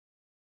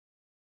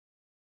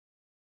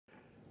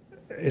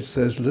It's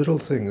those little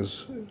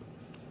things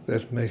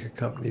that make a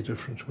company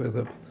different,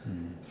 whether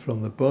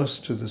from the boss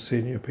to the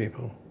senior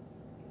people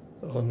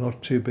are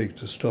not too big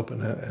to stop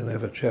and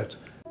have a chat.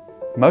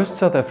 Most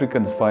South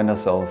Africans find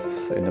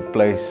ourselves in a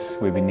place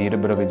where we need a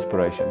bit of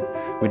inspiration.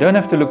 We don't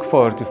have to look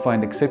far to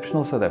find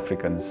exceptional South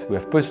Africans who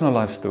have personal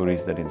life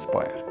stories that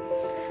inspire.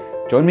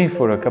 Join me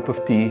for a cup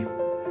of tea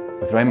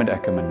with Raymond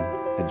Ackerman,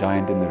 a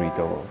giant in the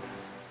retail world.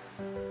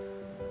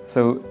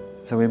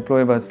 So we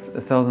employ about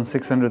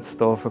 1,600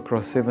 staff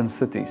across 7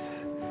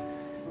 cities.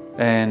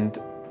 And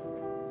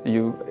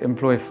you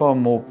employ far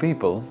more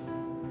people.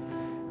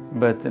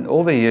 But in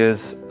all the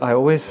years, I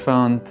always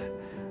found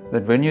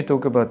that when you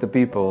talk about the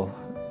people,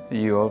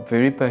 you are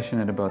very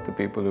passionate about the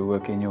people who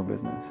work in your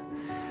business.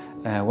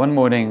 One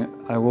morning,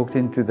 I walked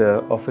into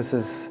the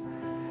offices,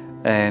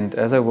 and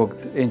as I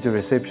walked into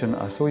reception,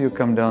 I saw you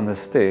come down the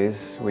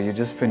stairs where you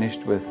just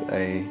finished with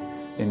an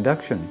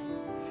induction.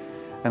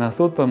 And I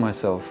thought by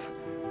myself,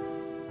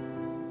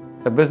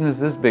 a business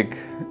this big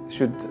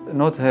should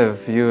not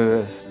have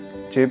you as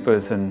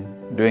chairperson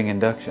doing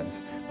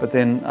inductions. But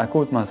then I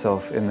caught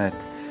myself in that,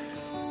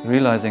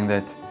 realizing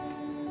that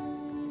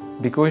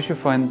because you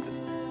find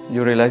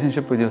your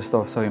relationship with your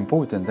staff so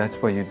important, that's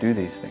why you do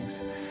these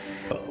things.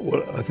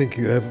 Well, I think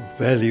you have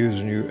values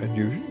and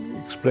you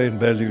explain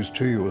values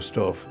to your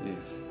staff.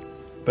 Yes.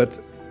 But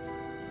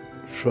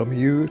from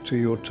you to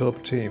your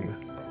top team,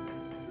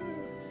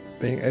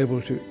 being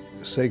able to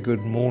say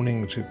good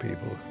morning to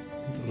people.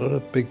 A lot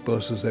of big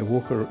bosses, they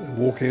walk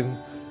in,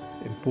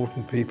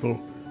 important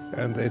people,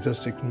 and they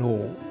just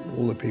ignore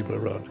all the people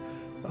around.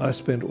 I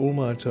spend all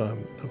my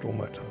time, not all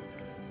my time,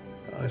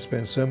 I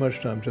spend so much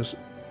time just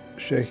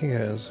shaking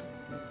hands,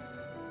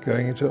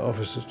 going into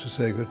offices to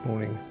say good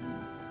morning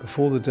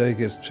before the day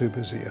gets too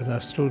busy, and I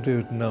still do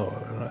it now.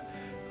 And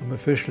I'm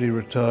officially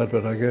retired,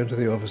 but I go into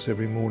the office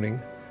every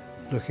morning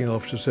looking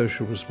after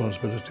social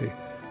responsibility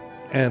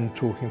and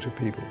talking to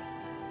people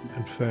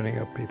and phoning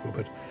up people.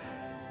 But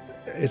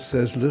it's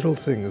those little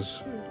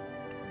things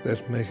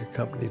that make a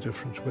company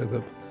different,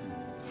 whether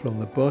from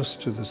the boss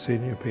to the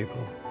senior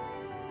people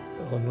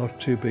are not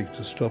too big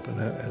to stop and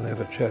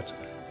have a chat.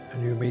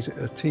 And you meet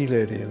a tea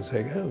lady and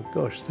say, oh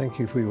gosh, thank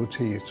you for your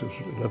tea, it was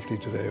lovely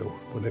today, or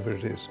whatever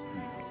it is.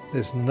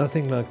 There's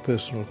nothing like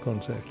personal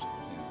contact.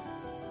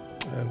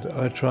 And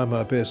I try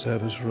my best to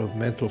have a sort of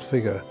mental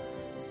figure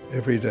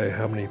every day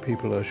how many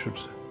people I should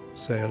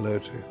say hello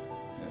to,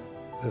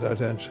 that I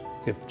don't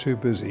get too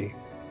busy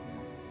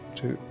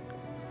to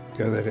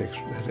go that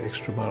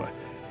extra mile.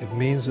 It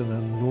means an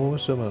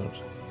enormous amount,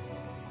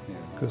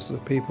 because the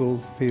people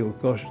feel,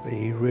 gosh,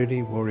 he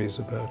really worries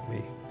about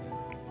me.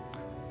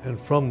 And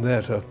from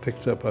that I've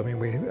picked up, I mean,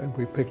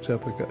 we picked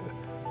up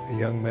a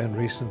young man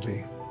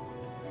recently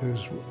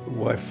whose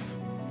wife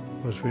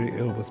was very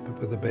ill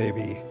with a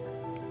baby,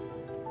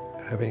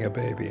 having a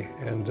baby,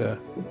 and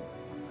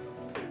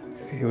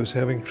he was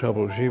having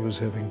trouble, she was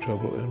having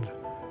trouble, and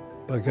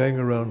by going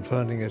around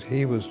finding that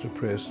he was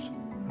depressed,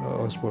 I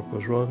asked what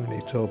was wrong, and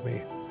he told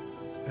me,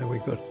 and we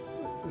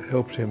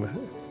helped him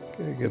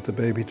get the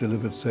baby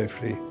delivered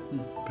safely,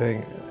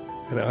 paying,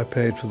 and I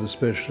paid for the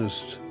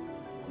specialist,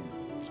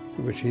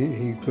 which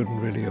he couldn't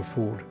really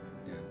afford.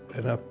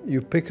 And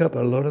you pick up a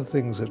lot of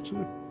things that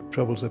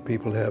troubles that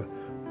people have,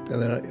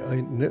 and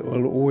then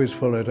I'll always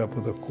follow it up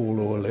with a call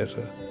or a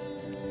letter.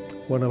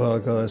 One of our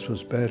guys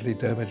was badly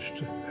damaged,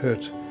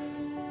 hurt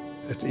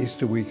at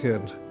Easter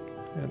weekend,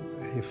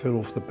 and he fell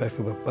off the back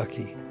of a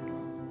bakkie.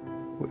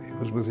 He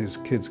was with his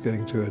kids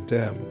going to a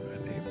dam,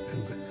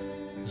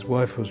 and his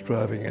wife was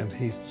driving, and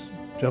he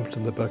jumped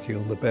in the bakkie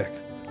on the back,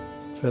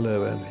 fell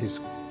over, and he's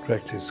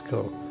cracked his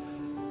skull.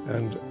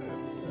 And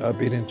I've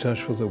been in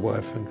touch with the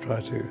wife and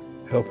tried to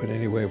help in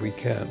any way we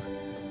can.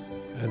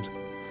 And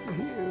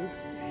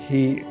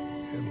he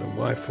and the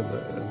wife and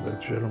the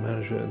general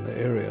manager in the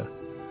area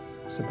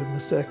said, but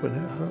Mr.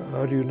 Ackerman,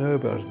 how do you know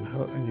about it?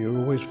 And you're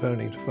always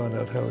phoning to find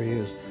out how he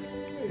is.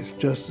 It's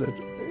just that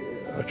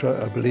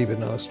I believe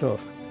in our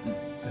staff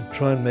and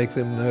try and make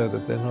them know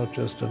that they're not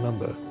just a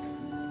number.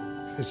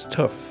 It's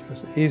tough.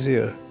 It's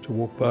easier to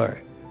walk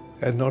by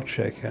and not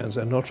shake hands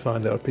and not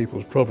find out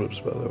people's problems,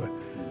 by the way.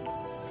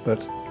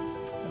 But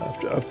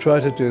I've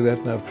tried to do that,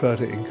 and I've tried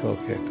to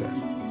inculcate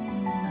that.